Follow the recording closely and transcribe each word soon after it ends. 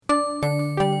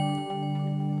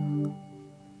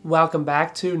Welcome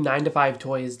back to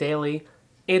 9to5Toys Daily.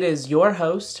 It is your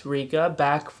host, Rika,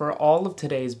 back for all of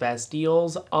today's best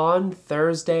deals on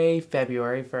Thursday,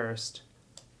 February 1st.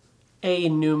 A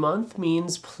new month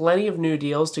means plenty of new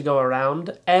deals to go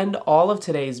around, and all of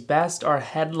today's best are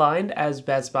headlined as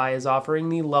Best Buy is offering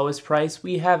the lowest price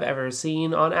we have ever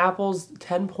seen on Apple's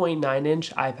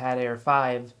 10.9-inch iPad Air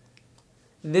 5.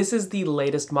 This is the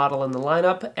latest model in the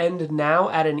lineup, and now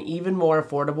at an even more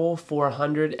affordable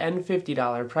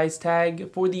 $450 price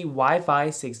tag for the Wi-Fi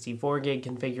 64GB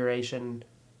configuration.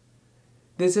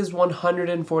 This is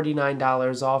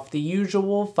 $149 off the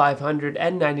usual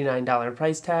 $599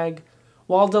 price tag,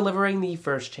 while delivering the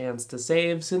first chance to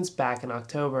save since back in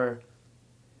October.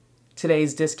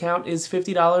 Today's discount is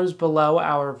 $50 below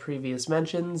our previous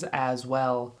mentions as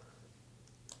well.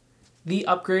 The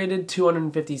upgraded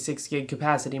 256GB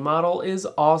capacity model is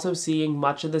also seeing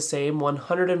much of the same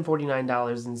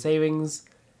 $149 in savings,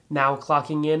 now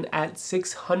clocking in at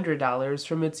 $600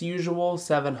 from its usual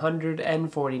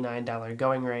 $749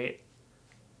 going rate.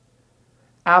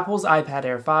 Apple's iPad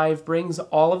Air 5 brings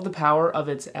all of the power of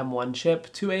its M1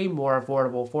 chip to a more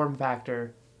affordable form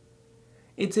factor.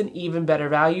 It's an even better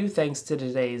value thanks to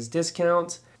today's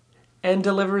discount, and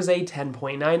delivers a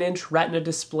 10.9-inch Retina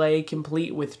display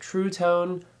complete with True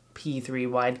Tone, P3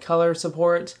 wide color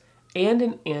support, and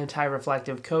an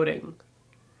anti-reflective coating.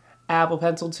 Apple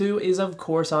Pencil 2 is of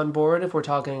course on board if we're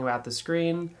talking about the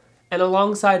screen, and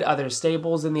alongside other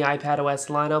staples in the iPadOS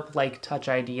lineup like Touch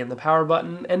ID and the power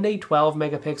button, and a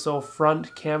 12-megapixel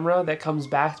front camera that comes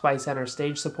backed by center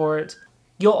stage support,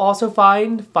 you'll also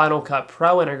find Final Cut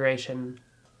Pro integration.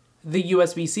 The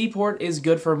USB-C port is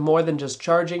good for more than just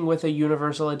charging with a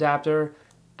universal adapter,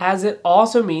 as it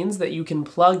also means that you can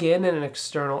plug in an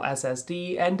external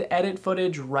SSD and edit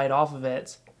footage right off of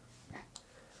it.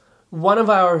 One of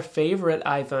our favorite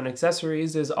iPhone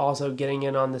accessories is also getting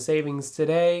in on the savings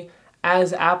today,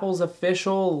 as Apple's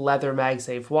official leather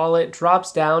MagSafe wallet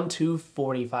drops down to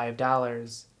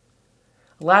 $45.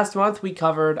 Last month we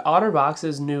covered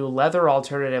OtterBox's new leather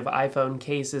alternative iPhone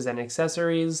cases and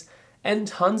accessories, and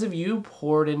tons of you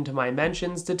poured into my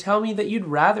mentions to tell me that you'd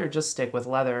rather just stick with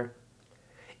leather.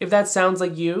 If that sounds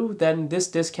like you, then this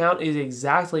discount is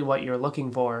exactly what you're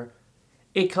looking for.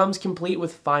 It comes complete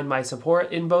with Find My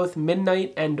support in both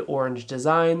midnight and orange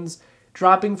designs,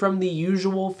 dropping from the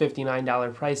usual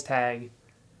 $59 price tag.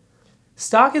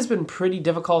 Stock has been pretty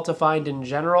difficult to find in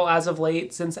general as of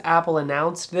late since Apple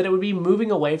announced that it would be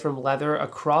moving away from leather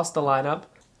across the lineup,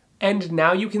 and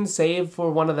now you can save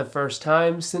for one of the first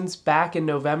times since back in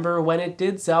November when it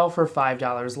did sell for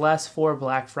 $5 less for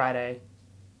Black Friday.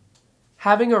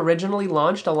 Having originally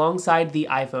launched alongside the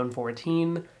iPhone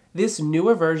 14, this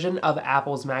newer version of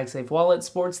Apple's MagSafe wallet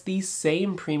sports the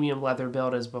same premium leather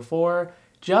build as before,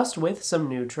 just with some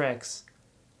new tricks.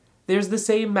 There's the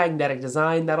same magnetic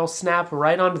design that'll snap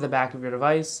right onto the back of your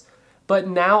device, but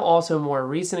now also more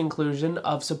recent inclusion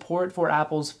of support for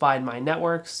Apple's Find My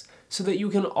networks, so that you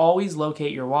can always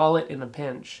locate your wallet in a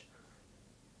pinch.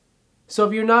 So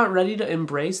if you're not ready to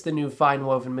embrace the new fine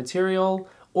woven material,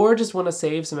 or just want to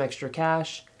save some extra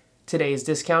cash, today's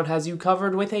discount has you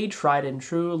covered with a tried and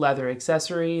true leather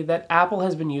accessory that Apple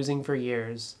has been using for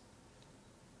years.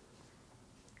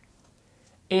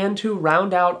 And to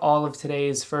round out all of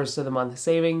today's first of the month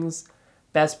savings,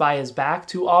 Best Buy is back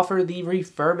to offer the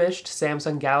refurbished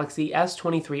Samsung Galaxy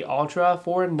S23 Ultra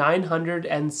for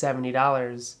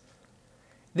 $970.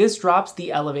 This drops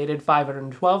the elevated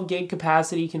 512GB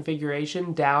capacity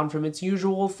configuration down from its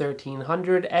usual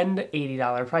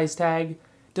 $1,380 price tag,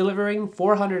 delivering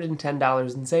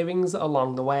 $410 in savings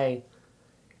along the way.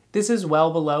 This is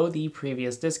well below the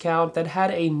previous discount that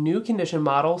had a new condition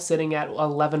model sitting at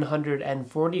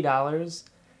 $1,140,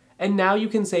 and now you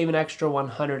can save an extra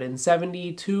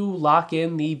 $170 to lock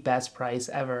in the best price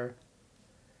ever.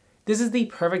 This is the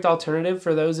perfect alternative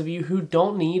for those of you who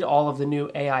don't need all of the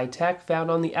new AI tech found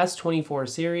on the S24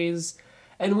 series,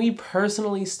 and we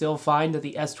personally still find that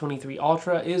the S23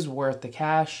 Ultra is worth the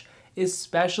cash,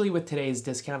 especially with today's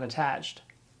discount attached.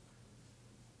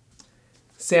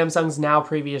 Samsung's now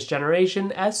previous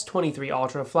generation S23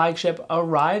 Ultra flagship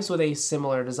arrives with a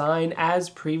similar design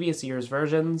as previous year's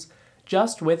versions,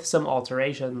 just with some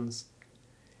alterations.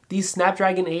 The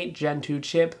Snapdragon 8 Gen 2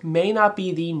 chip may not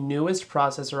be the newest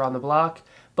processor on the block,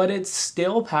 but it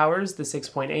still powers the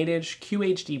 6.8-inch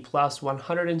QHD Plus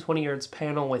 120Hz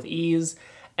panel with ease,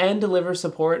 and delivers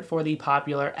support for the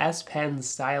popular S Pen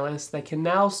stylus that can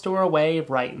now store away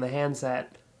right in the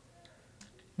handset.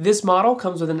 This model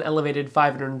comes with an elevated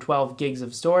 512 gigs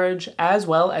of storage, as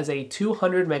well as a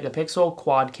 200 megapixel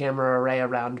quad camera array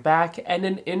around back and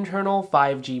an internal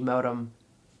 5G modem.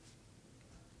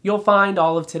 You'll find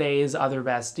all of today's other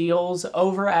best deals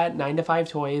over at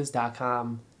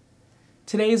 9to5Toys.com.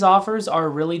 Today's offers are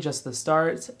really just the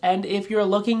start, and if you're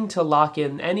looking to lock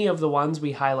in any of the ones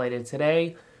we highlighted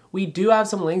today, we do have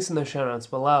some links in the show notes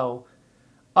below.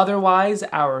 Otherwise,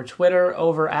 our Twitter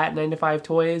over at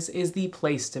 9to5Toys is the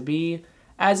place to be,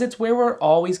 as it's where we're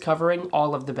always covering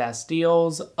all of the best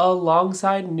deals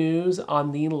alongside news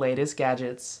on the latest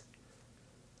gadgets.